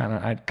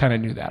kind of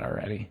knew that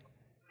already?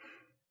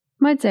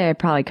 I'd say I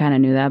probably kind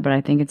of knew that, but I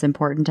think it's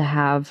important to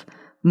have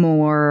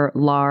more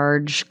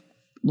large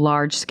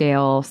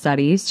scale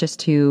studies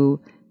just to,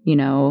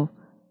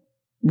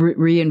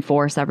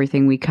 reinforce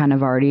everything we kind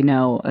of already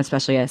know,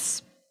 especially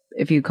as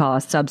if you call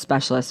us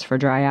subspecialists for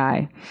dry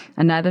eye.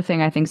 Another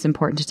thing I think is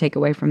important to take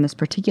away from this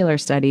particular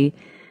study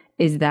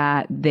is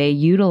that they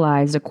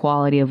utilized a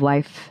quality of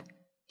life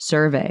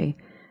survey.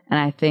 And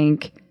I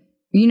think,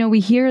 we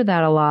hear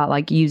that a lot,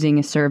 like using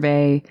a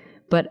survey,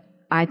 but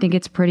I think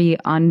it's pretty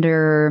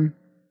underappreciated.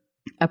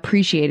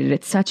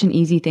 It's such an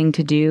easy thing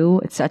to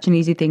do. It's such an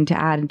easy thing to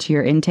add into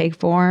your intake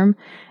form.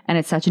 And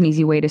it's such an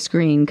easy way to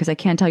screen, because I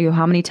can't tell you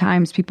how many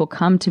times people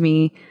come to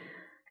me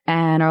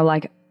and are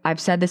like, I've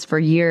said this for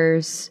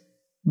years,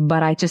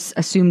 but I just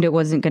assumed it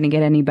wasn't going to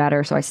get any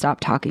better, so I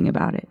stopped talking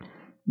about it.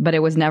 But it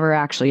was never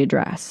actually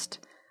addressed.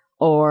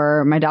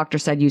 Or my doctor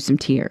said use some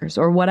tears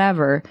or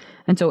whatever.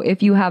 And so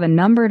if you have a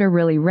number to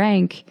really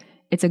rank,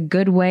 it's a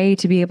good way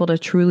to be able to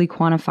truly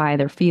quantify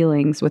their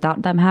feelings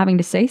without them having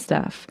to say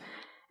stuff.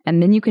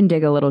 And then you can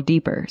dig a little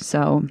deeper.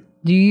 So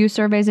do you use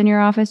surveys in your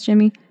office,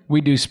 Jimmy?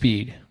 We do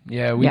speed.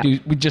 Yeah, we do.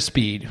 We just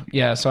speed.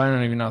 Yeah. So I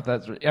don't even know if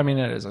that's, it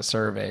is a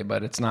survey,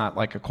 but it's not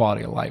like a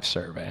quality of life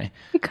survey.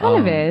 It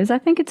kind of is. I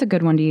think it's a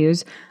good one to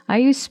use. I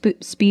use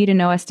speed and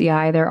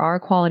OSDI. There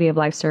are quality of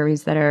life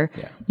surveys that are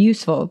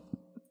useful.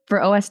 For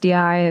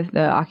OSDI,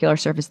 the Ocular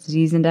Surface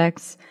Disease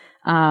Index,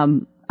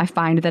 I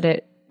find that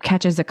it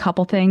catches a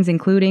couple things,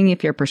 including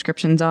if your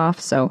prescription's off.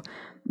 So,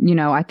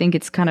 I think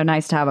it's kind of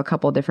nice to have a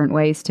couple different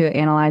ways to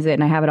analyze it.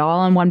 And I have it all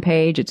on one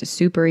page. It's a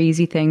super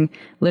easy thing.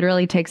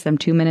 Literally takes them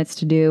 2 minutes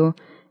to do.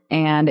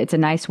 And it's a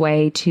nice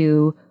way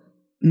to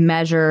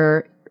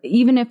measure,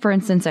 even if, for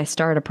instance, I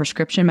start a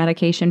prescription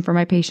medication for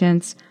my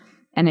patients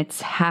and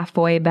it's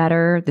halfway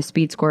better, the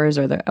speed scores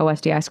or the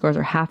OSDI scores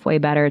are halfway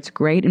better. It's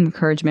great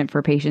encouragement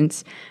for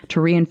patients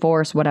to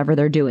reinforce whatever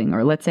they're doing.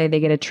 Or let's say they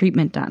get a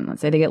treatment done.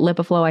 Let's say they get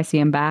LipiFlow, I see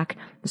them back.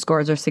 The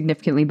scores are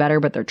significantly better,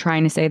 but they're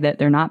trying to say that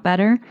they're not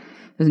better.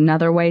 There's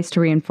another ways to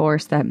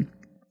reinforce that,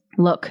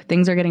 look,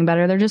 things are getting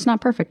better. They're just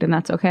not perfect, and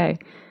that's okay.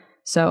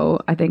 So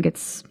I think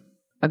it's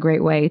a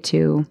great way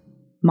to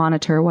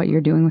monitor what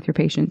you're doing with your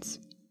patients.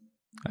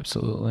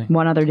 Absolutely.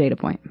 One other data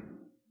point.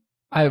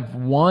 I have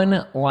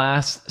one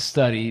last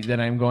study that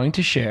I'm going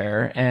to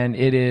share, and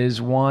it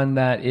is one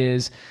that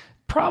is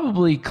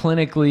probably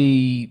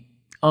clinically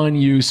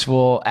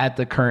unuseful at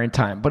the current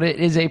time, but it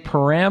is a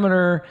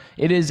parameter.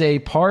 It is a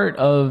part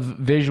of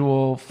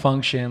visual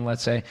function,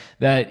 let's say,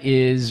 that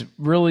is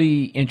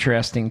really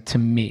interesting to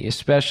me,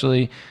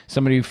 especially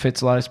somebody who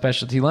fits a lot of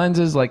specialty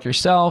lenses like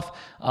yourself.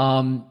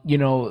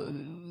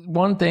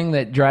 One thing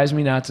that drives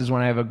me nuts is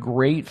when I have a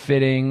great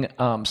fitting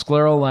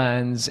scleral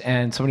lens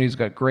and somebody who's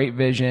got great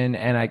vision,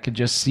 and I could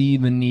just see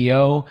the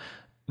neo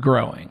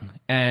growing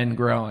and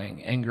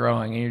growing and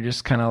growing, and you're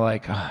just kind of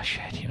like, oh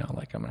shit,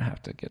 like I'm gonna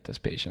have to get this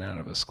patient out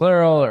of a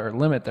scleral or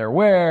limit their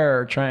wear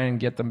or try and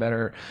get them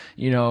better,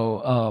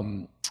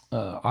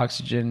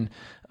 oxygen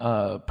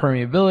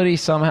permeability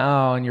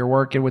somehow. And you're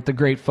working with the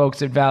great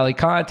folks at Valley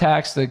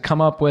Contacts to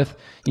come up with,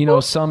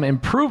 some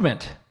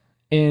improvement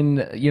in,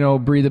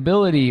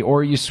 breathability,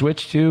 or you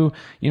switch to,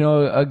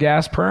 a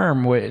gas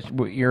perm, which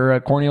you're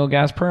a corneal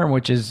gas perm,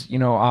 which is,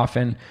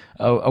 often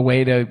a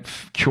way to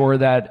cure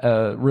that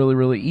really,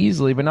 really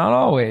easily, but not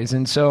always.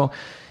 And so,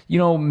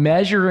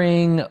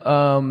 measuring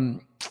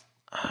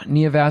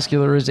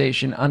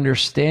neovascularization,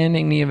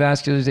 understanding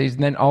neovascularization,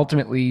 then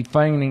ultimately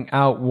finding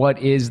out what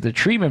is the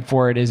treatment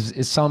for it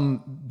is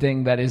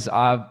something that is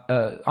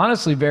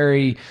honestly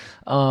very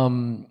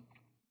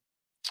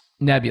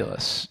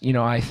nebulous,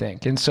 I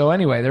think. And so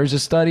anyway, there's a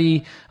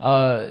study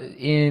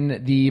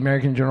in the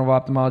American Journal of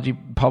Ophthalmology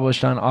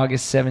published on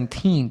August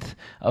 17th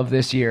of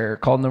this year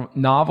called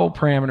Novel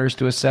Parameters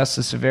to Assess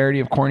the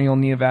Severity of Corneal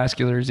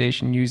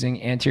Neovascularization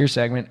Using Anterior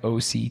Segment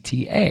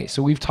OCTA.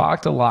 So we've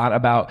talked a lot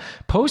about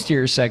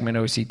posterior segment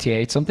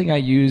OCTA. It's something I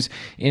use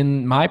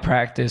in my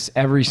practice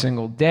every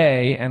single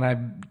day, and I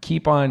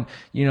keep on,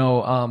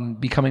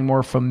 becoming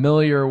more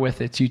familiar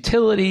with its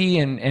utility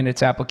and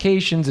its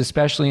applications,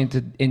 especially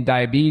in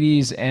diabetes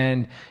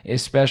and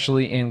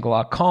especially in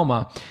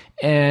glaucoma.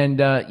 And,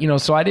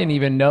 so I didn't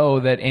even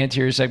know that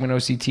anterior segment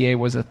OCTA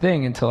was a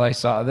thing until I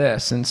saw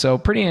this. And so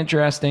pretty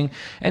interesting.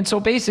 And so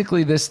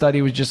basically this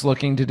study was just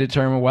looking to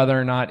determine whether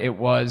or not it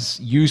was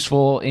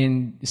useful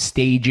in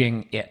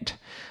staging it.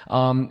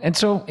 And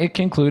so it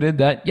concluded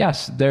that,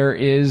 yes, there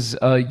is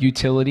a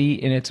utility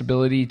in its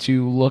ability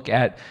to look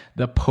at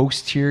the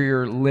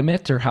posterior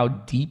limit, or how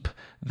deep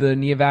the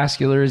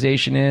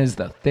neovascularization is,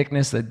 the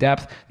thickness, the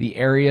depth, the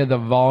area, the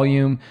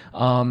volume.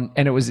 And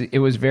it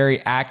was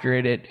very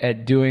accurate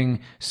at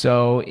doing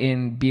so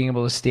in being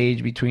able to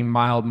stage between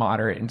mild,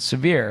 moderate, and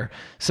severe.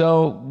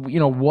 So,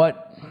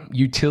 what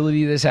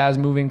utility this has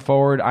moving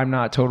forward, I'm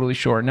not totally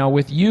sure. Now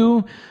with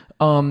you,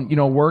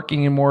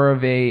 working in more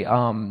of a,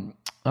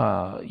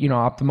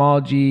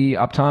 ophthalmology,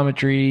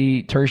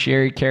 optometry,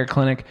 tertiary care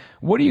clinic,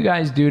 what do you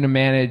guys do to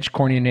manage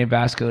corneal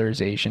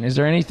neovascularization? Is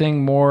there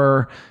anything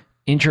more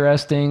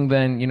interesting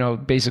than,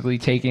 basically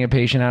taking a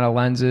patient out of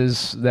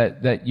lenses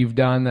that you've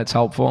done that's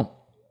helpful?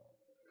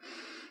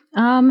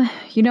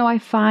 I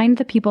find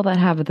the people that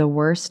have the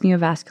worst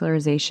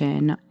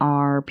neovascularization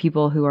are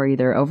people who are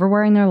either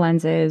overwearing their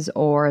lenses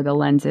or the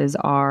lenses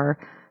are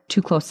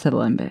too close to the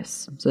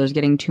limbus. So there's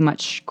getting too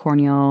much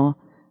corneal,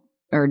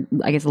 or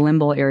I guess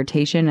limbal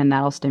irritation, and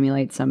that'll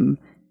stimulate some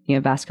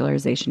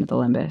neovascularization of the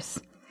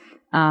limbus.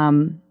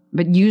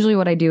 But usually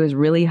what I do is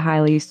really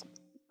highly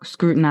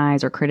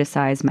scrutinize or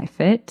criticize my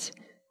fit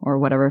or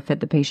whatever fit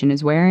the patient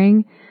is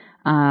wearing,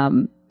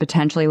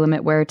 potentially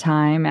limit wear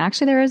time.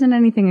 Actually, there isn't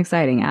anything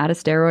exciting. Add a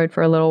steroid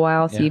for a little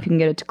while, see if you can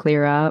get it to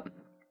clear up.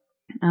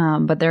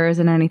 But there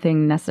isn't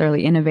anything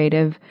necessarily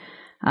innovative.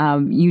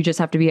 You just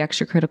have to be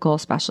extra critical,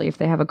 especially if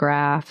they have a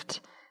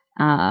graft.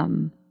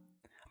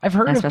 I've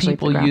heard of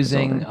people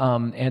using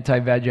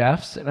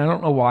anti-VEGFs, and I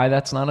don't know why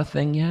that's not a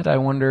thing yet. I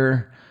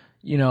wonder,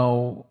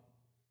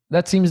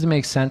 that seems to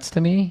make sense to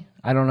me.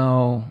 I don't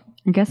know.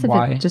 I guess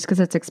just because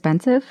it's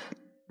expensive,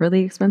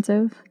 really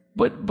expensive.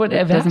 But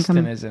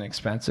Avastin isn't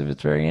expensive.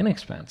 It's very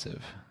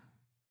inexpensive.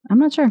 I'm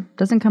not sure. It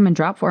doesn't come in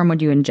drop form. Would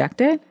you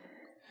inject it?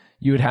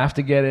 You would have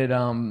to get it.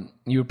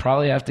 You would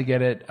probably have to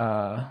get it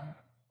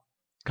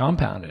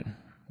compounded.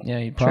 Yeah,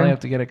 you'd probably have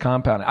to get it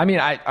compounded. I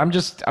mean, I'm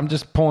just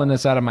pulling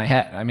this out of my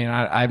head. I mean,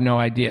 I have no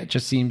idea. It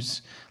just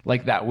seems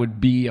like that would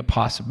be a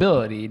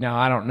possibility. Now,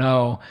 I don't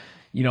know,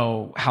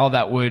 how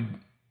that would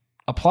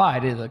apply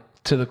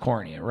to the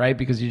cornea, right?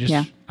 Because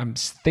I'm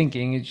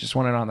thinking you just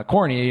want it on the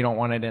cornea. You don't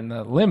want it in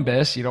the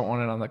limbus. You don't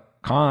want it on the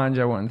conj,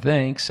 I wouldn't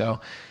think. So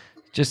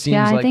it just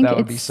seems like that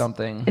would be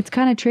something. It's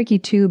kind of tricky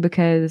too,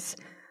 because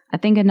I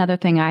think another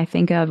thing I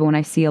think of when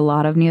I see a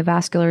lot of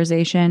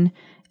neovascularization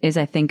is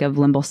I think of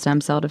limbal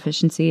stem cell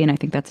deficiency. And I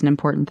think that's an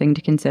important thing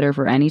to consider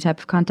for any type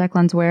of contact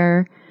lens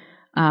wearer.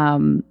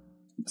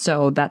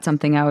 So that's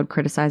something I would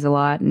criticize a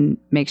lot and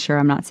make sure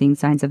I'm not seeing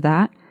signs of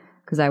that,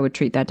 because I would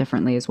treat that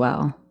differently as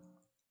well.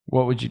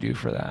 What would you do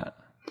for that?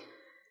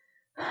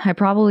 I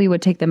probably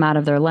would take them out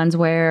of their lens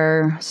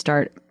wear,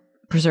 start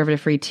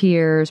preservative-free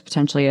tears,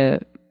 potentially a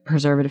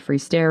preservative-free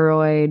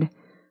steroid,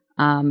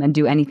 and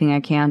do anything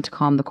I can to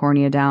calm the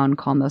cornea down,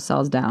 calm those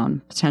cells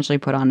down, potentially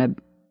put on a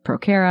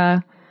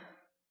Procara.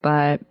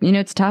 But,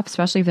 it's tough,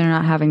 especially if they're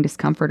not having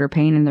discomfort or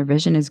pain and their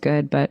vision is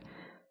good. But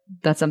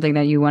that's something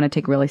that you want to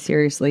take really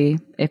seriously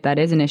if that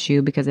is an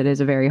issue, because it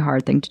is a very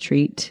hard thing to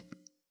treat,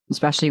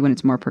 especially when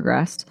it's more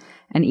progressed.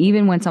 And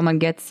even when someone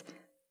gets,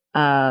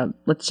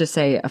 let's just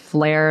say, a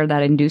flare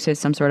that induces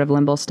some sort of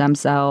limbal stem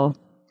cell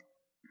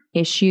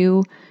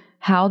issue,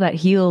 how that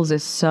heals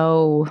is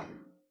so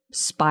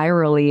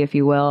spirally, if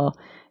you will.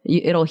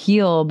 It'll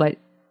heal, but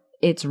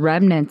its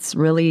remnants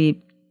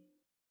really,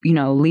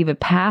 leave a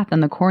path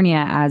in the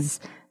cornea as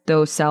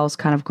those cells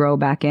kind of grow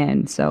back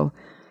in. So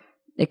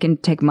it can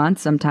take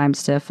months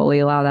sometimes to fully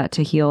allow that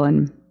to heal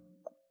and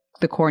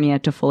the cornea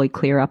to fully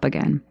clear up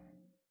again.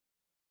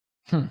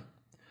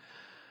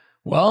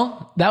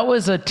 Well, that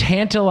was a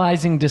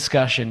tantalizing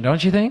discussion,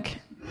 don't you think?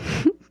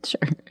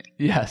 Sure.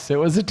 Yes, it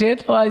was a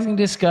tantalizing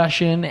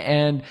discussion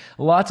and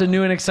lots of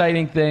new and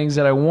exciting things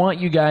that I want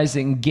you guys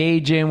to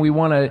engage in. We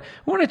want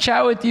to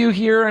chat with you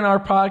here in our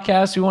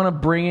podcast. We want to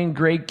bring in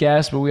great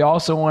guests, but we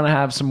also want to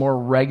have some more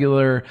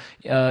regular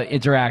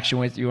interaction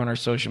with you on our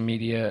social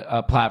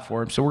media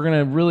platforms. So we're going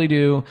to really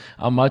do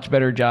a much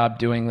better job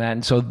doing that.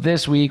 And so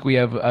this week we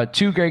have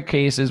 2 great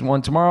cases,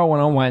 one tomorrow, one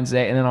on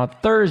Wednesday, and then on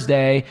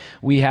Thursday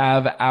we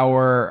have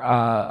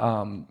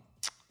our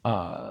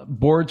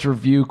board's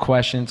review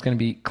question. It's going to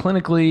be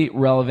clinically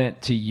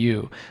relevant to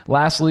you.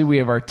 Lastly, we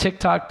have our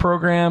TikTok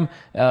program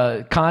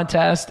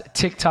contest,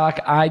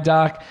 TikTok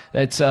iDoc,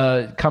 that's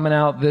coming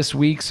out this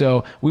week.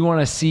 So we want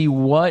to see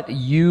what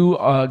you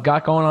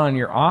got going on in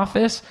your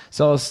office.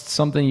 So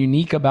something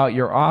unique about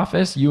your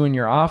office, you and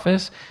your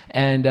office.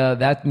 And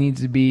that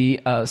needs to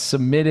be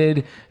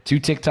submitted to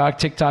TikTok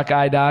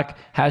iDoc,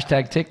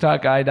 hashtag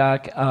TikTok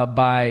iDoc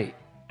by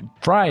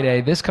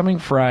Friday, this coming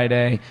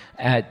Friday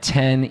at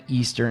 10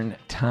 Eastern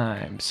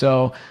time.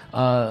 So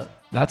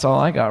that's all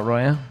I got,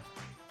 Roya.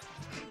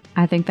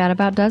 I think that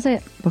about does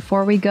it.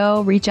 Before we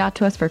go, reach out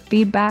to us for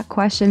feedback,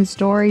 questions,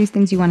 stories,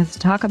 things you want us to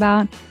talk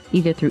about,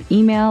 either through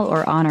email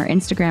or on our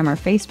Instagram or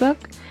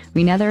Facebook.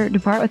 We never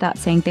depart without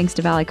saying thanks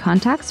to Valley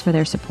Contacts for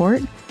their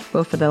support,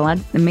 both for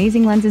the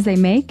amazing lenses they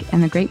make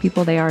and the great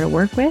people they are to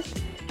work with.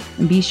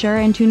 And be sure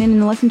and tune in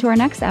and listen to our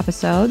next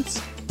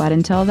episodes. But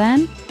until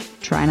then,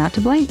 try not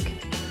to blink.